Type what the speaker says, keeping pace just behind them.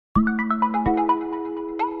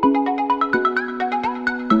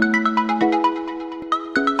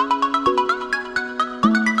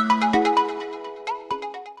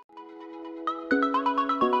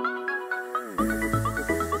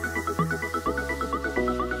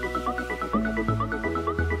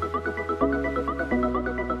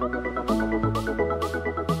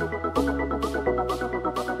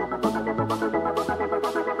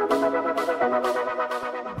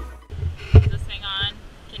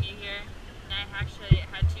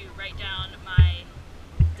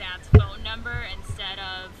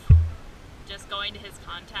going to his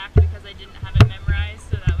contact because I didn't have it memorized,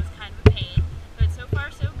 so that was kind of a pain. But so far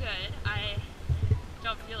so good. I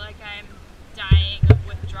don't feel like I'm dying of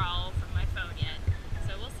withdrawal from my phone yet,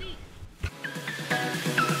 so we'll see.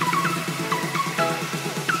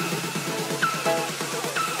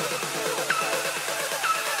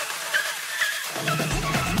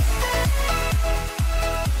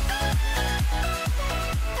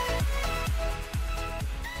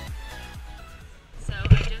 So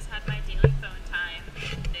I just had my daily phone time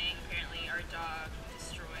thing. Apparently our dog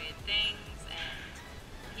destroyed things and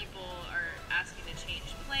people are asking to change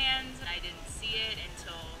plans, and I didn't see it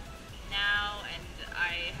until now, and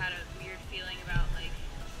I had a weird feeling about like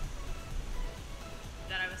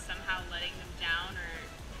that I was somehow letting them down, or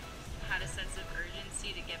had a sense of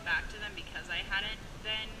urgency to get back to them because I hadn't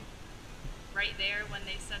been right there when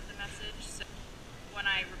they sent the message. So when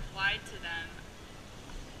I replied to them,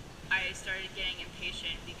 I started getting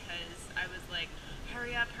impatient because I was like,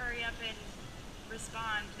 hurry up and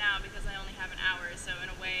respond now because I only have an hour. So in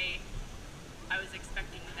a way, I was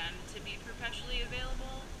expecting them to be perpetually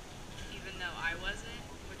available, even though I wasn't,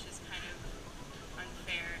 which is kind of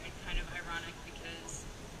unfair and kind of ironic because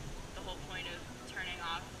the whole point of turning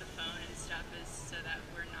off the phone and stuff is so that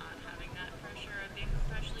we're not having that pressure of being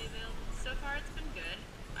perpetually available. So far it's been good.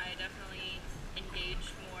 I definitely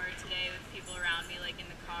engaged more today with people around me, like in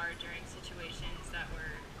the car during situations that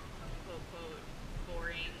were quote quote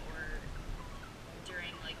boring, or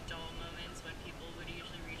during like dull moments when people would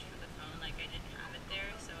usually reach for the phone. Like I didn't have it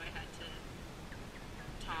there, so I had to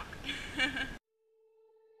talk.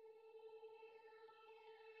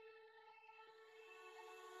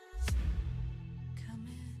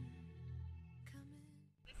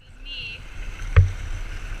 This is me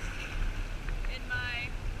in my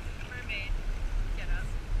Mermaid getup.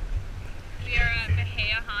 We are at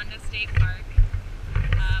Honda State Park,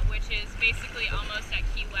 which is basically almost at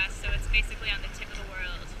Key West, so it's basically on the tip of the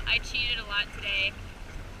world. I cheated a lot today.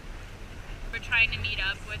 We're trying to meet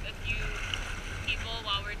up with a few people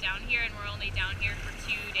while we're down here, and we're only down here for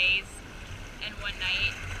 2 days and 1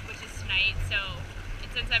 night, which is tonight. So,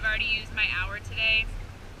 and since I've already used my hour today,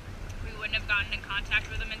 we wouldn't have gotten in contact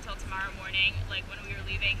with them until tomorrow morning, like when we were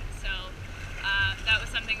leaving. So that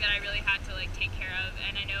was something that I really had to like take care of,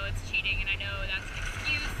 and I know it's cheating, and I know that's an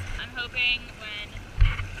excuse. I'm hoping when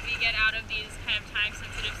we get out of these kind of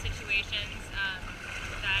time-sensitive situations,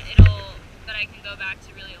 that I can go back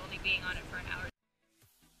to really only being on it for an hour.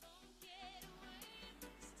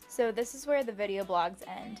 So this is where the video blogs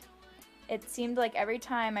end. It seemed like every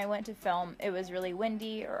time I went to film, it was really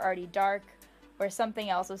windy or already dark, or something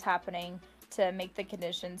else was happening to make the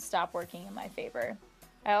conditions stop working in my favor.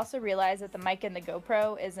 I also realized that the mic in the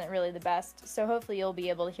GoPro isn't really the best, so hopefully you'll be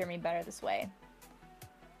able to hear me better this way.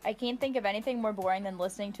 I can't think of anything more boring than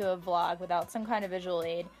listening to a vlog without some kind of visual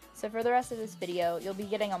aid, so for the rest of this video, you'll be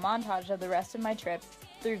getting a montage of the rest of my trip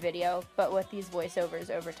through video, but with these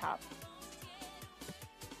voiceovers over top.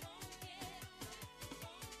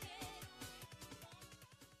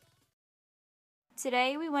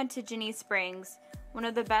 Today we went to Ginnie Springs, one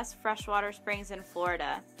of the best freshwater springs in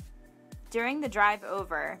Florida. During the drive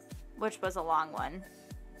over, which was a long one,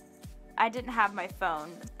 I didn't have my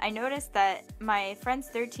phone. I noticed that my friend's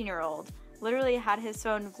 13-year-old literally had his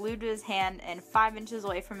phone glued to his hand and 5 inches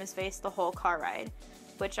away from his face the whole car ride,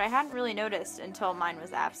 which I hadn't really noticed until mine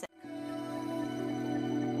was absent.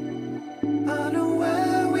 I know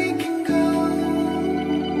where we can go,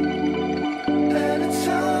 and it's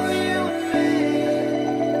all you and me.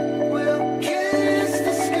 We'll kiss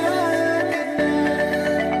the sky goodnight.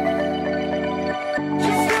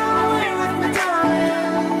 Just go away with me,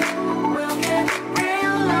 darling. We'll get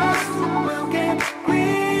real lost. We'll get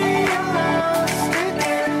real lost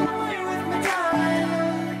again. Away with me,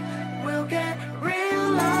 darling. We'll get real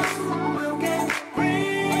lost. We'll get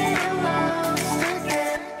real lost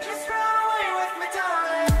again. Just run away with me,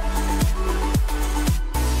 darling.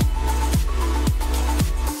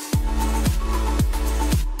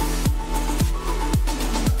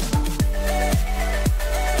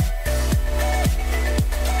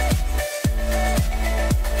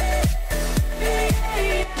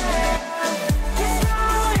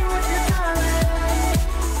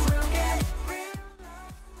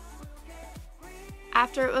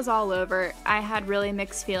 After it was all over, I had really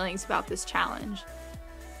mixed feelings about this challenge.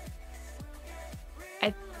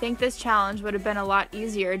 I think this challenge would have been a lot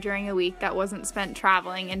easier during a week that wasn't spent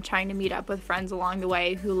traveling and trying to meet up with friends along the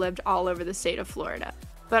way who lived all over the state of Florida.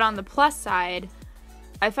 But on the plus side,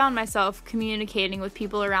 I found myself communicating with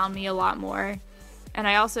people around me a lot more, and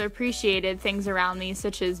I also appreciated things around me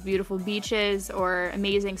such as beautiful beaches or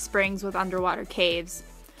amazing springs with underwater caves.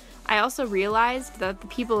 I also realized that the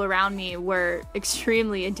people around me were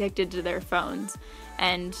extremely addicted to their phones,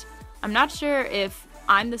 and I'm not sure if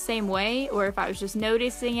I'm the same way or if I was just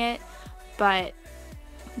noticing it, but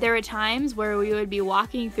there were times where we would be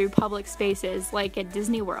walking through public spaces like at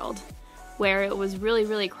Disney World, where it was really,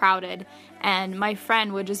 really crowded, and my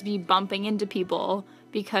friend would just be bumping into people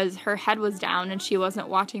because her head was down and she wasn't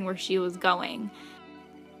watching where she was going.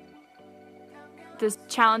 This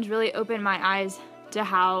challenge really opened my eyes to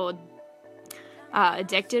how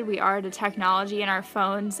addicted we are to technology and our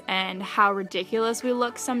phones, and how ridiculous we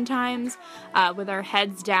look sometimes with our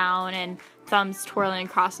heads down and thumbs twirling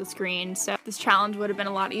across the screen. So this challenge would have been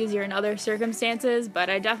a lot easier in other circumstances, but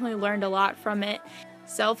I definitely learned a lot from it.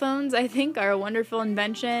 Cell phones, I think, are a wonderful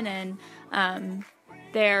invention, and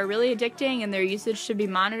they're really addicting and their usage should be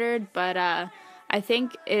monitored, but I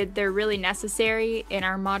think they're really necessary in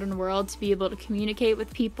our modern world to be able to communicate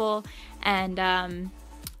with people, and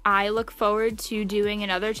I look forward to doing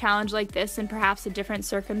another challenge like this in perhaps a different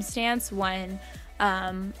circumstance when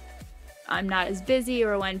I'm not as busy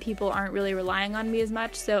or when people aren't really relying on me as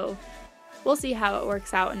much. So we'll see how it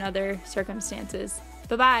works out in other circumstances.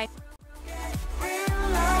 Bye-bye.